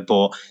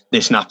 but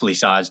this Napoli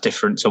side's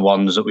different to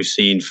ones that we've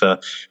seen for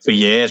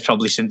years,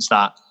 probably since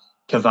that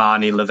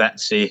Cavani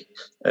Lavezzi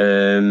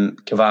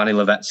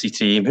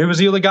team. Who was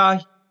the other guy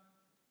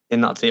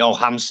in that team? Oh,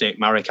 Hamsik,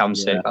 Marek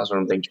Hamsik. Yeah. That's what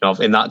I'm thinking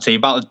of. In that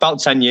team, about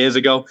 10 years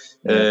ago,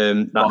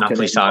 that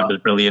Napoli side was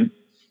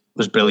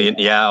brilliant.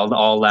 Yeah,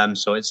 all them.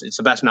 So it's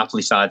the best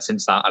Napoli side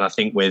since that. And I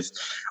think with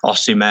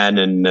Osimhen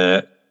and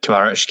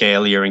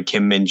Kvaratskhelia and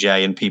Kim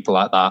Min-jae and people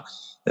like that,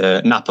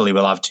 Napoli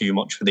will have too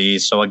much for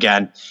these. So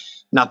again,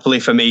 Napoli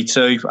for me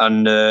too,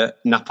 and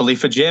Napoli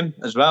for Jim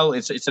as well.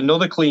 It's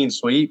another clean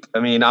sweep. I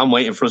mean, I'm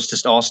waiting for us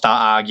to all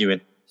start arguing.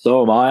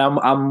 So am I.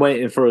 I'm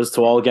waiting for us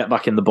to all get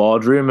back in the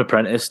boardroom,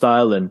 apprentice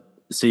style, and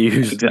see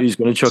who's going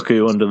to chuck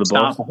who under the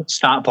bus.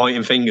 Start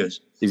pointing fingers.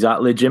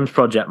 Exactly. Jim's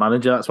project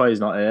manager. That's why he's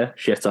not here.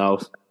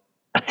 Shithouse.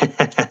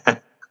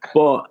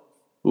 But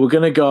we're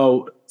going to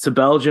go to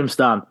Belgium,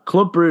 Stan.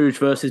 Club Brugge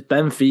versus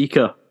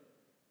Benfica.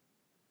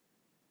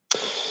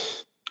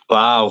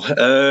 Wow.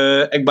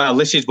 Well,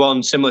 this is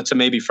one similar to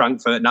maybe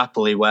Frankfurt,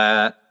 Napoli,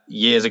 where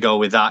years ago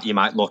with that, you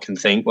might look and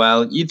think,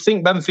 well, you'd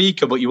think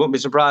Benfica, but you wouldn't be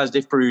surprised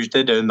if Bruges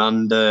did them.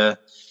 And I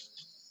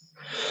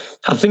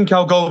think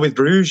I'll go with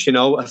Bruges.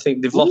 I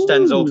think they've lost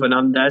Enzo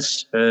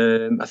Fernandez.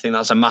 I think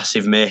that's a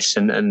massive miss.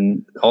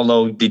 And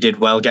although they did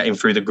well getting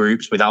through the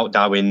groups without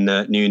Darwin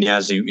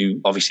Nunez,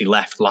 who obviously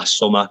left last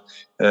summer,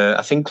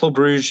 I think Club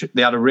Brugge,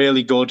 they had a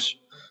really good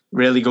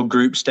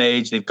group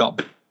stage. They've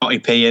got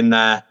Gotti P in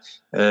there.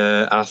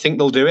 And I think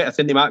they'll do it. I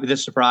think they might be the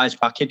surprise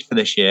package for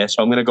this year.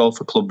 So I'm going to go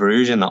for Club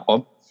Brugge in that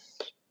one.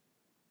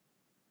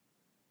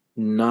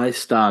 Nice,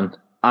 Stan.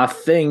 I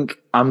think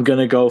I'm going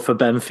to go for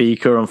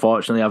Benfica,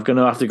 unfortunately. I'm going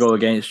to have to go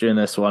against you in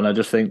this one. I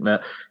just think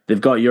that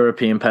they've got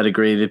European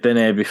pedigree. They've been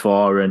here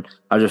before. And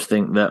I just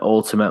think that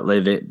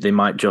ultimately they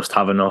might just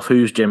have enough.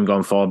 Who's Jim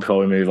gone for before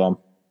we move on?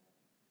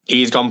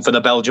 He's gone for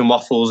the Belgian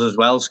Waffles as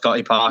well.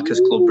 Scotty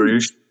Parker's Club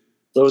Brugge.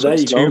 So there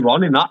you go.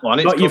 2-1 in that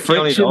one. Got your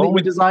friction that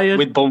you desired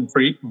with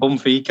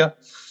Benfica.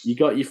 You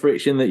got your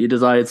friction that you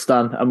desired,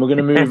 Stan, and we're going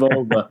to move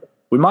over.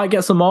 We might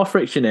get some more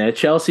friction here.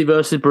 Chelsea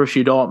versus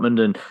Borussia Dortmund,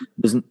 and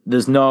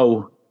there's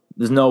no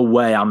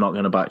way I'm not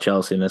going to back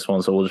Chelsea in this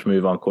one. So we'll just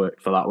move on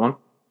quick for that one.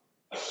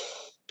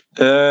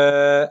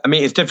 I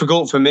mean, it's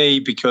difficult for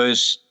me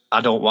because I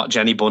don't watch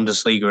any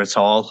Bundesliga at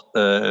all.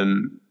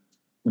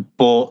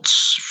 But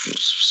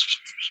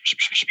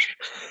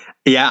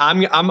yeah,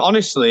 I'm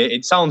honestly,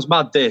 it sounds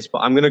mad this, but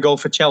I'm going to go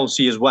for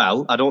Chelsea as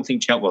well. I don't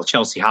think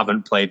Chelsea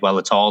haven't played well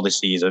at all this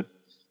season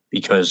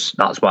because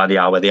that's why they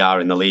are where they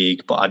are in the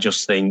league. But I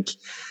just think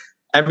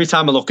every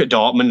time I look at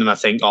Dortmund and I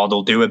think,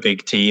 they'll do a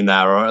big team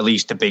there or at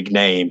least a big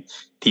name,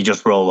 they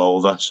just roll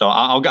over. So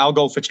I'll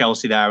go for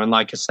Chelsea there. And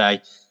like I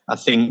say, I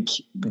think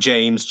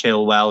James,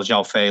 Chilwell,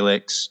 João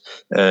Felix,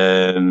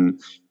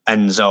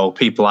 Enzo,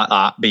 people like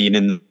that being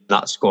in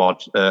that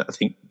squad, I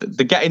think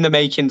they're getting the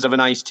makings of a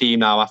nice team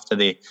now after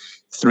the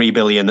 $3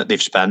 billion that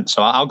they've spent.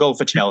 So I'll go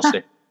for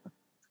Chelsea.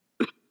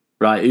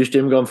 Right, who's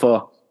Jim gone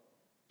for?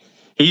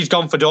 He's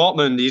gone for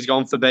Dortmund. He's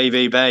gone for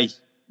BVB.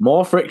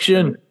 More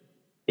friction.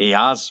 He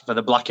has for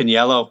the black and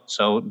yellow.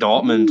 So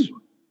Dortmund.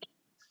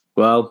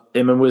 Well,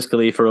 him and Wiz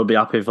Khalifa will be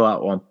happy for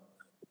that one.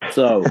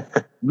 So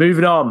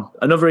moving on,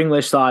 another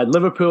English side,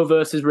 Liverpool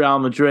versus Real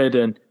Madrid,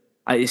 and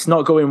it's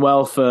not going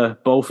well for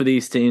both of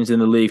these teams in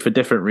the league for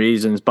different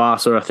reasons.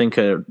 Barca, I think,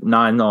 are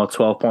 9 or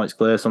 12 points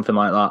clear, something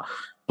like that.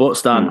 But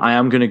Stan, I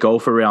am going to go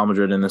for Real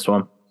Madrid in this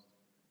one.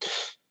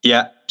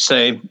 Yeah,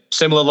 same.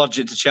 Similar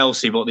logic to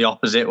Chelsea, but the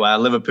opposite, where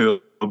Liverpool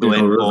go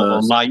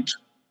in.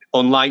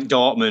 Unlike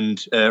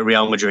Dortmund,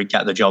 Real Madrid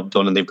get the job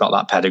done and they've got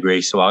that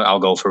pedigree. So I'll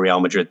go for Real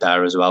Madrid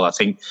there as well. I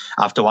think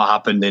after what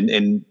happened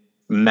in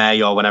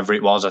May or whenever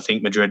it was, I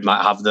think Madrid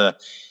might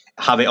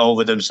have it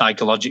over them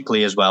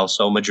psychologically as well.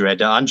 So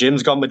Madrid, and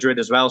Jim's gone Madrid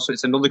as well. So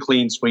it's another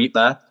clean sweep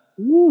there.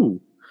 Ooh.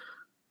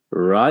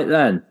 Right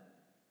then.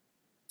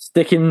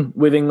 Sticking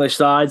with English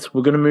sides,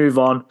 we're going to move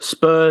on.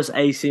 Spurs,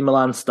 AC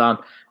Milan, Stan.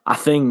 I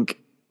think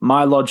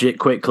my logic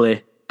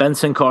quickly,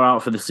 Bentancur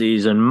out for the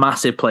season,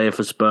 massive player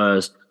for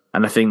Spurs.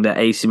 And I think that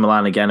AC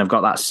Milan, again, have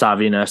got that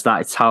savviness,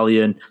 that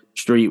Italian,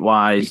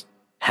 streetwise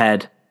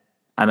head.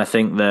 And I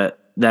think that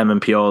them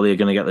and Pioli are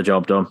going to get the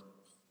job done.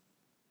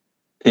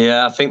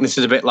 Yeah, I think this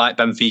is a bit like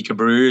Benfica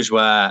Bruges,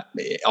 where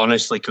it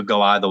honestly could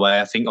go either way.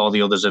 I think all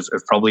the others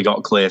have probably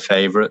got clear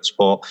favourites.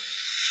 But,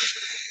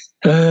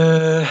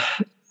 I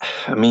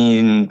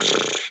mean...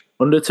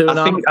 Under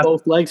 2.5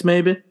 both legs,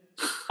 maybe?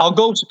 I'll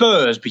go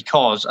Spurs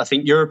because I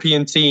think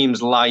European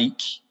teams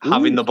like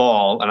having the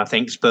ball, and I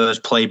think Spurs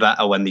play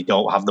better when they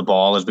don't have the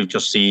ball, as we've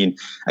just seen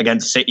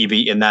against City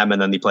beating them,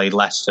 and then they played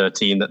Leicester, a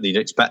team that they'd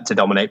expect to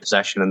dominate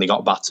possession, and they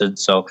got battered.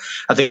 So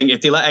I think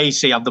if they let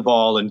AC have the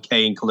ball and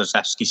Kane,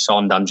 Kulusevski,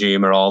 Son,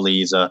 Danjuma, all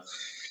these are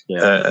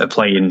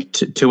playing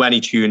to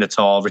any tune at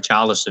all,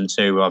 Richarlison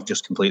too, who I've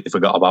just completely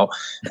forgot about,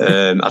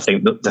 I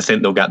think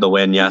they'll get the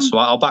win, yeah. So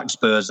I'll back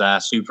Spurs there,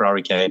 Super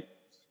Harry Kane.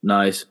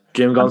 Nice.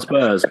 Jim gone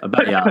Spurs. I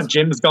bet he has.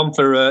 Jim's gone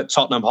for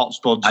Tottenham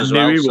Hotspurs I as knew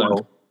well. he So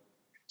would.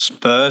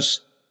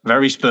 Spurs,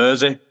 very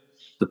Spursy.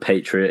 The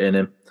Patriot in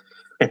him.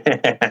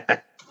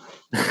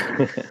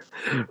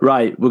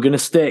 Right, we're going to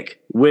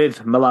stick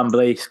with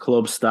Milan-based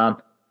club, Stan.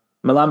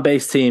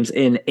 Milan-based teams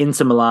in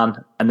Inter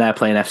Milan, and they're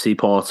playing FC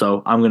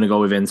Porto. I'm going to go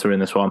with Inter in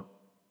this one.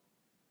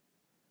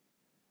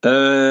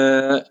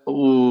 I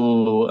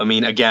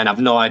mean, again, I've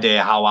no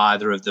idea how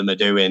either of them are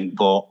doing,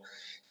 but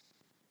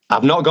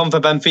I've not gone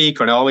for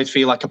Benfica, and I always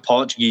feel like a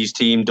Portuguese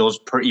team does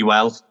pretty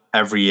well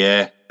every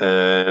year.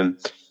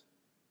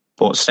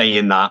 But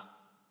saying that,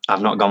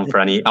 I've not gone for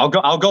any. I'll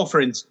go for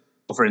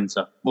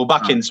Inter. We'll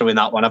back Inter in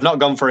that one. I've not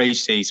gone for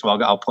AC, so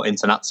I'll put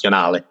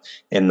Internazionale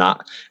in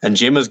that. And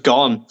Jim has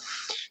gone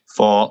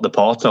for the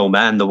Porto,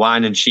 man. The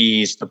wine and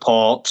cheese, the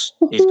port.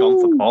 He's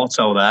gone for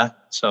Porto there.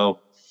 So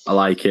I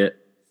like it.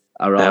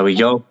 All right. There we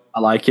go. I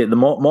like it. The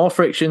more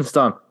friction,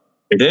 Stan.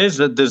 It is.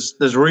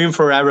 There's room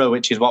for error,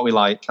 which is what we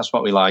like. That's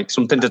what we like.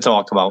 Something to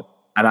talk about.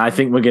 And I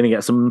think we're going to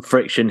get some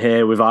friction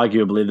here with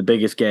arguably the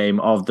biggest game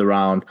of the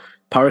round.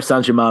 Paris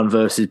Saint-Germain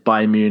versus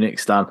Bayern Munich,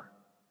 Stan.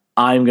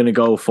 I'm going to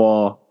go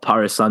for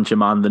Paris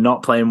Saint-Germain. They're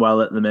not playing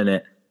well at the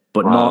minute,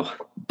 but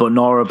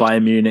nor are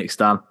Bayern Munich,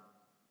 Stan.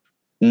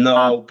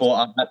 No,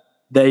 but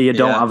there you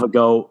don't have a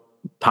go.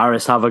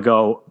 Paris have a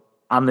go,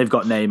 and they've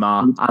got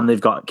Neymar, and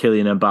they've got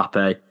Kylian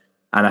Mbappe.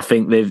 And I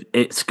think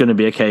it's going to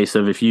be a case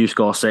of if you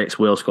score 6,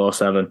 we'll score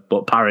 7.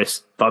 But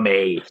Paris, for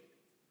me.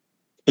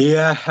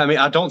 Yeah, I mean,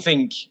 I don't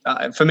think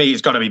for me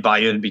it's got to be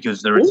Bayern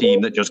because they're a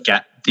team that just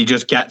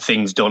get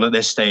things done at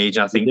this stage.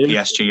 I think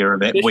PSG are a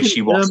bit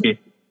wishy-washy.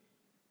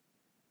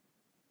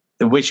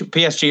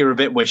 PSG are a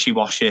bit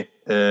wishy-washy.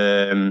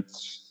 And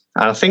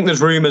I think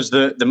there's rumours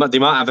that they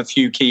might have a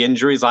few key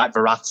injuries like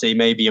Verratti,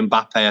 maybe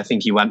Mbappe. I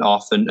think he went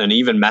off, and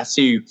even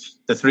Messi.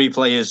 The 3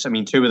 players, I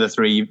mean, 2 of the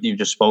 3 you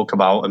just spoke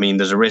about. I mean,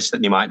 there's a risk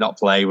that they might not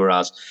play.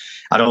 Whereas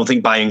I don't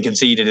think Bayern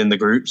conceded in the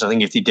groups. I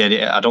think if they did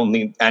it, I don't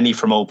think any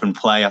from open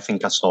play. I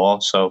think I saw.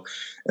 So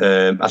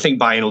I think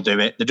Bayern will do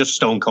it. They're just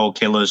stone cold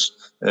killers.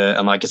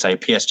 And like I say,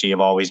 PSG have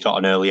always got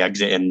an early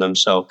exit in them.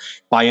 So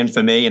Bayern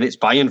for me, and it's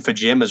Bayern for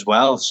Jim as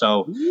well.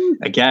 So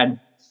again,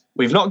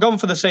 we've not gone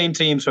for the same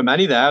teams from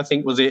any there. I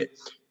think, was it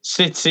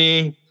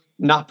City,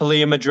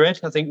 Napoli and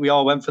Madrid? I think we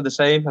all went for the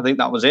same. I think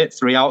that was it.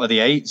 3 out of the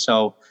 8.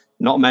 So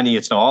not many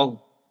at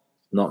all.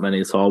 Not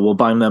many at all. We'll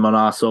bang them on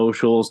our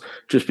socials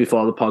just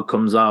before the pod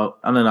comes out,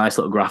 and a nice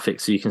little graphic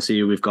so you can see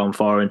who we've gone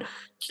for, and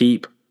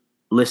keep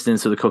listening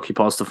to the Cookie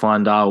Pods to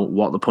find out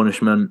what the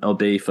punishment will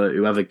be for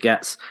whoever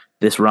gets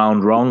this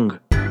round wrong.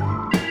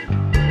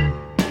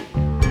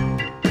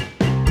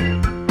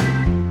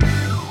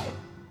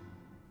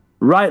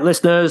 Right,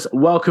 listeners,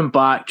 welcome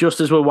back. Just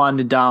as we're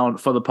winding down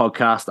for the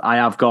podcast, I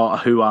have got a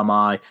Who Am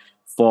I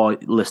for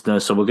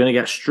listeners, so we're going to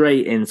get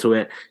straight into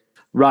it.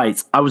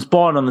 Right, I was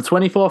born on the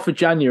 24th of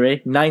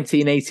January,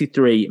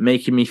 1983,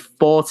 making me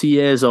 40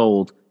 years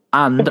old,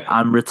 and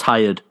I'm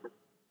retired.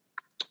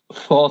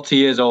 40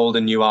 years old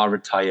and you are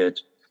retired.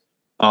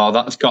 Oh,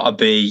 that's got to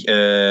be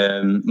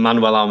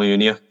Manuel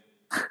Almunia.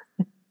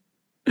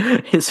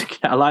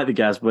 I like the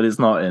guess, but it's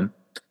not him.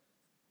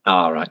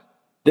 All right.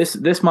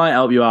 This might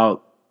help you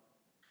out.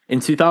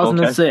 In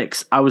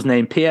 2006, I was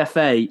named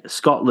PFA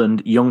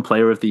Scotland Young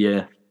Player of the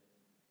Year.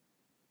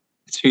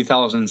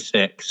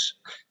 2006.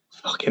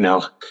 Fucking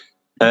hell.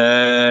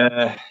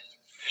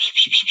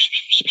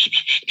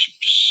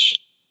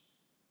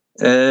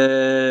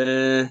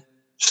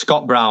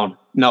 Scott Brown.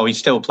 No, he's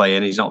still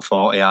playing. He's not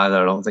 40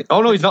 either, I don't think.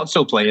 Oh, no, he's not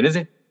still playing, is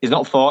he? He's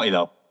not 40,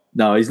 though.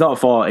 No, he's not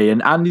 40,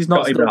 and he's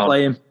not Scotty still Brown.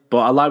 playing. But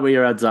I like where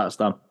your head's at,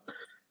 Stan.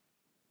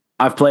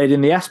 I've played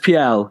in the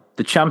SPL,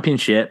 the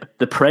Championship,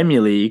 the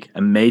Premier League,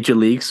 and Major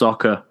League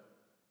Soccer.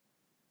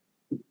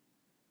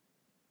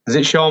 Is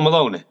it Sean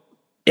Maloney?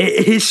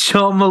 It is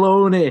Sean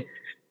Maloney.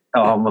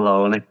 Oh,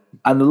 Maloney.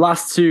 And the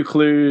last 2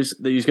 clues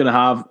that he's going to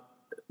have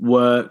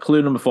were,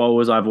 clue number 4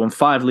 was I've won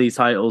 5 league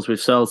titles with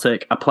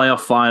Celtic, a playoff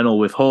final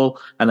with Hull,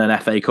 and an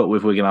FA Cup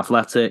with Wigan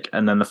Athletic.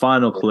 And then the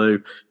final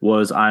clue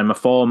was I'm a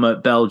former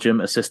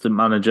Belgium assistant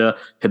manager,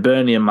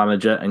 Hibernian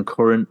manager, and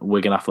current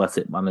Wigan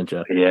Athletic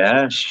manager.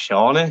 Yeah,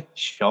 Shawnee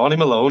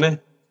Maloney.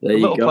 There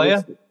you go.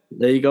 Player.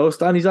 There you go,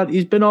 Stan.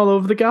 He's been all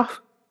over the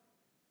gaff.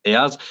 He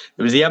has.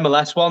 It was the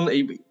MLS one.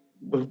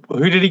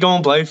 Who did he go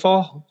and play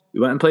for? He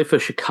went and played for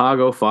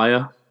Chicago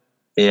Fire.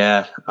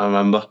 Yeah, I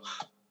remember.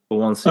 For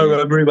 1 season. I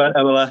remember he went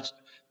MLS.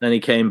 Then he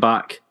came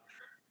back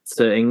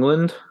to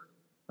England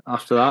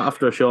after that,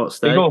 after a short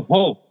stay. He go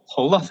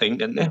Hull, I think,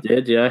 didn't he? He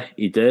did, yeah.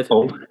 He did.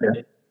 Hull,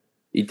 yeah.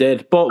 He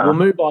did. But we'll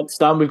move on,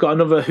 Stan. We've got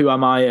another Who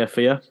Am I here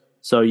for you.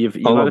 So you've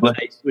had a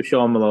taste with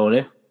Sean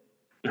Maloney.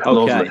 Okay.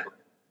 Lovely.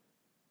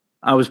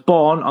 I was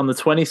born on the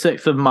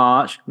 26th of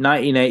March,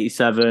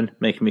 1987,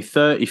 making me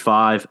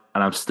 35,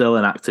 and I'm still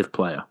an active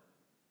player.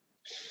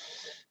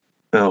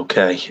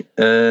 Okay.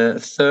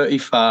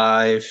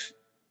 35.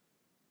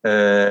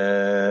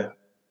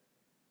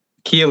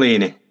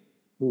 Chiellini.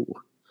 Ooh,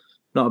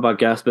 not a bad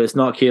guess, but it's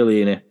not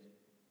Chiellini.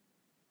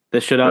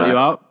 This should help you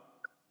out.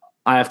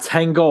 I have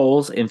 10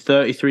 goals in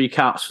 33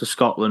 caps for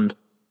Scotland.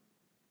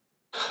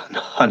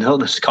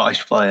 Another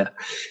Scottish player.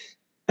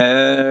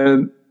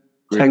 10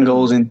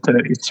 goals in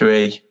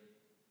 33.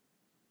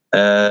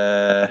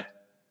 And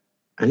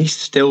he's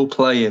still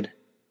playing.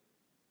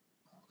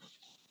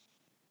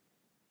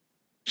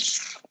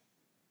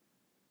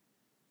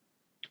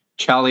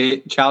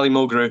 Charlie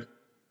Mulgrew.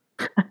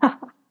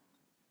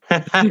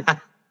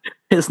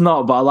 It's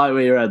not, but I like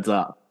where your head's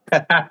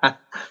at.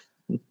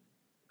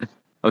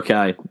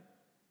 Okay.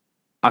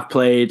 I've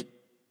played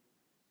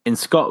in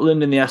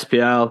Scotland in the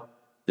SPL,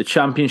 the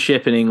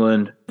Championship in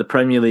England, the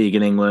Premier League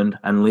in England,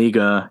 and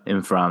Liga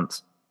in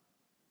France.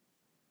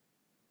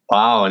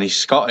 Wow, and he's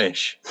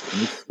Scottish.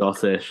 He's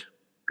Scottish.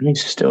 And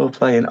he's still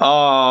playing.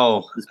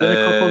 Oh. There's been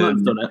a couple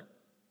that's done it.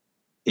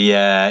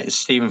 Yeah, it's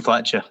Stephen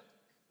Fletcher.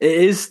 It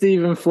is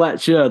Stephen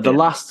Fletcher. The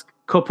last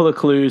couple of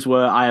clues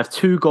were I have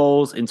 2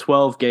 goals in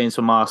 12 games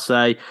for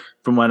Marseille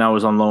from when I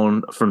was on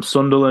loan from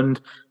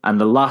Sunderland.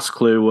 And the last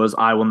clue was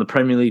I won the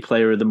Premier League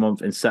Player of the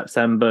Month in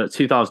September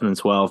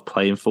 2012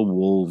 playing for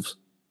Wolves.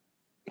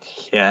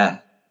 Yeah.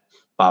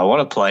 Wow, what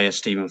a player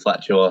Stephen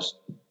Fletcher was.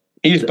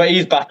 He's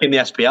back in the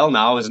SPL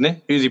now, isn't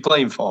he? Who's he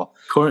playing for?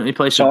 Currently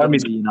plays for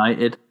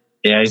United.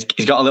 Yeah, he's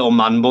got a little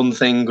man bun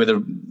thing with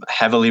a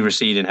heavily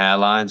receding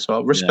hairline.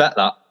 So respect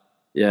that.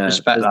 Yeah,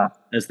 respect that.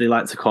 As they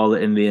like to call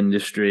it in the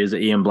industry, as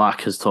Ian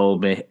Black has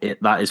told me,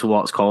 that is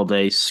what's called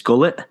a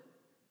skullet.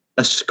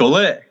 A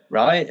skullet,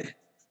 right?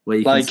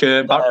 Like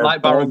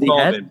Baron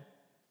Corbin.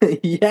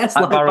 Yes,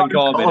 like Baron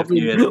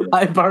Corbin.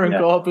 Like Baron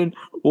Corbin.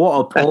 What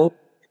a pull.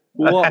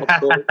 What a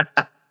pull.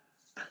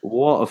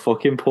 What a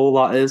fucking pull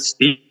that is.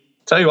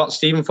 Tell you what,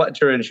 Stephen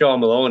Fletcher and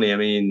Sean Maloney, I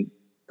mean,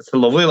 it's a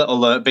lovely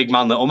little big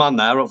man, little man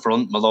there up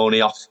front.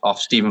 Maloney off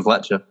Stephen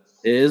Fletcher.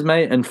 It is,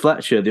 mate. And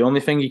Fletcher, the only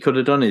thing he could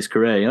have done in his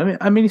career,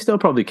 I mean, he still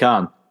probably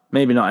can.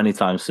 Maybe not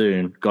anytime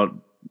soon.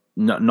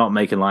 Not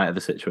making light of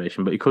the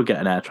situation, but he could get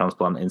an air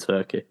transplant in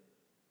Turkey.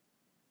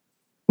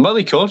 Well,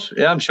 he could.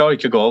 Yeah, I'm sure he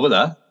could go over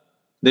there.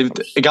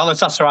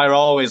 Galatasaray are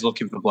always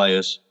looking for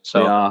players. So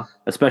they are,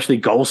 especially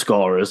goal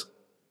scorers.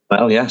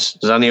 Well, yes.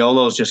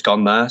 Zaniolo's just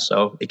gone there,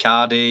 so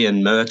Icardi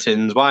and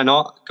Mertens. Why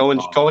not? Go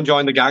and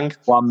join the gang.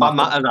 Juan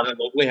Mata's had a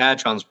lovely hair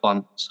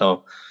transplant,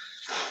 so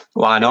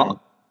why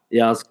not?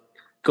 Yeah,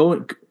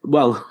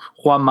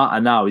 Juan Mata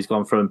now, he's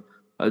gone from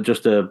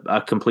just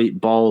a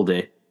complete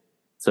baldy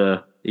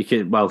to he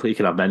could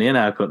have many an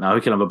haircut now.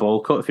 He can have a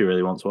bowl cut if he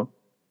really wants one.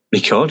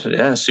 He could,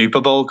 yeah,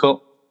 Super Bowl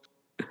cut.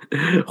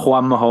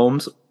 Juan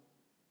Mahomes.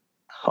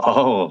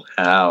 Oh,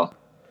 hell.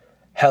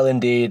 Hell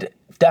indeed.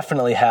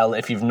 Definitely hell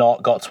if you've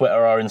not got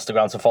Twitter or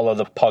Instagram to follow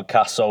the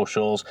podcast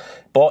socials.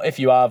 But if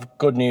you have,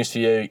 good news for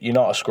you, you're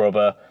not a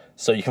scrubber.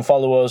 So you can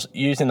follow us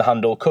using the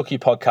handle Cookie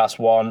Podcast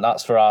 1.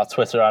 That's for our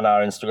Twitter and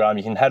our Instagram.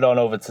 You can head on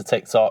over to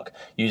TikTok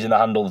using the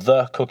handle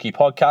The Cookie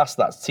Podcast.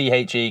 That's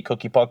THE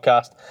Cookie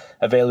Podcast.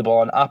 Available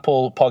on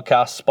Apple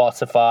Podcasts,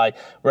 Spotify,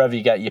 wherever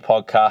you get your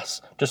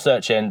podcasts. Just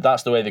search in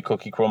That's the Way the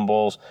Cookie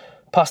Crumbles.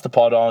 Pass the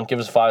pod on, give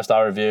us a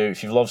 5-star review.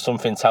 If you've loved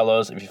something, tell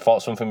us. If you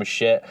thought something was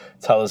shit,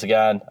 tell us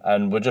again.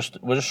 And we're just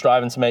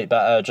striving to make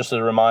better. Just as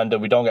a reminder,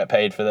 we don't get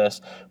paid for this.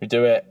 We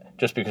do it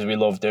just because we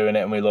love doing it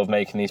and we love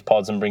making these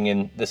pods and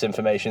bringing this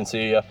information to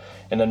you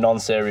in a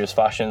non-serious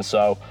fashion.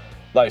 So,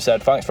 like I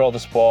said, thanks for all the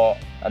support,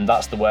 and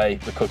that's the way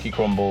the cookie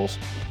crumbles.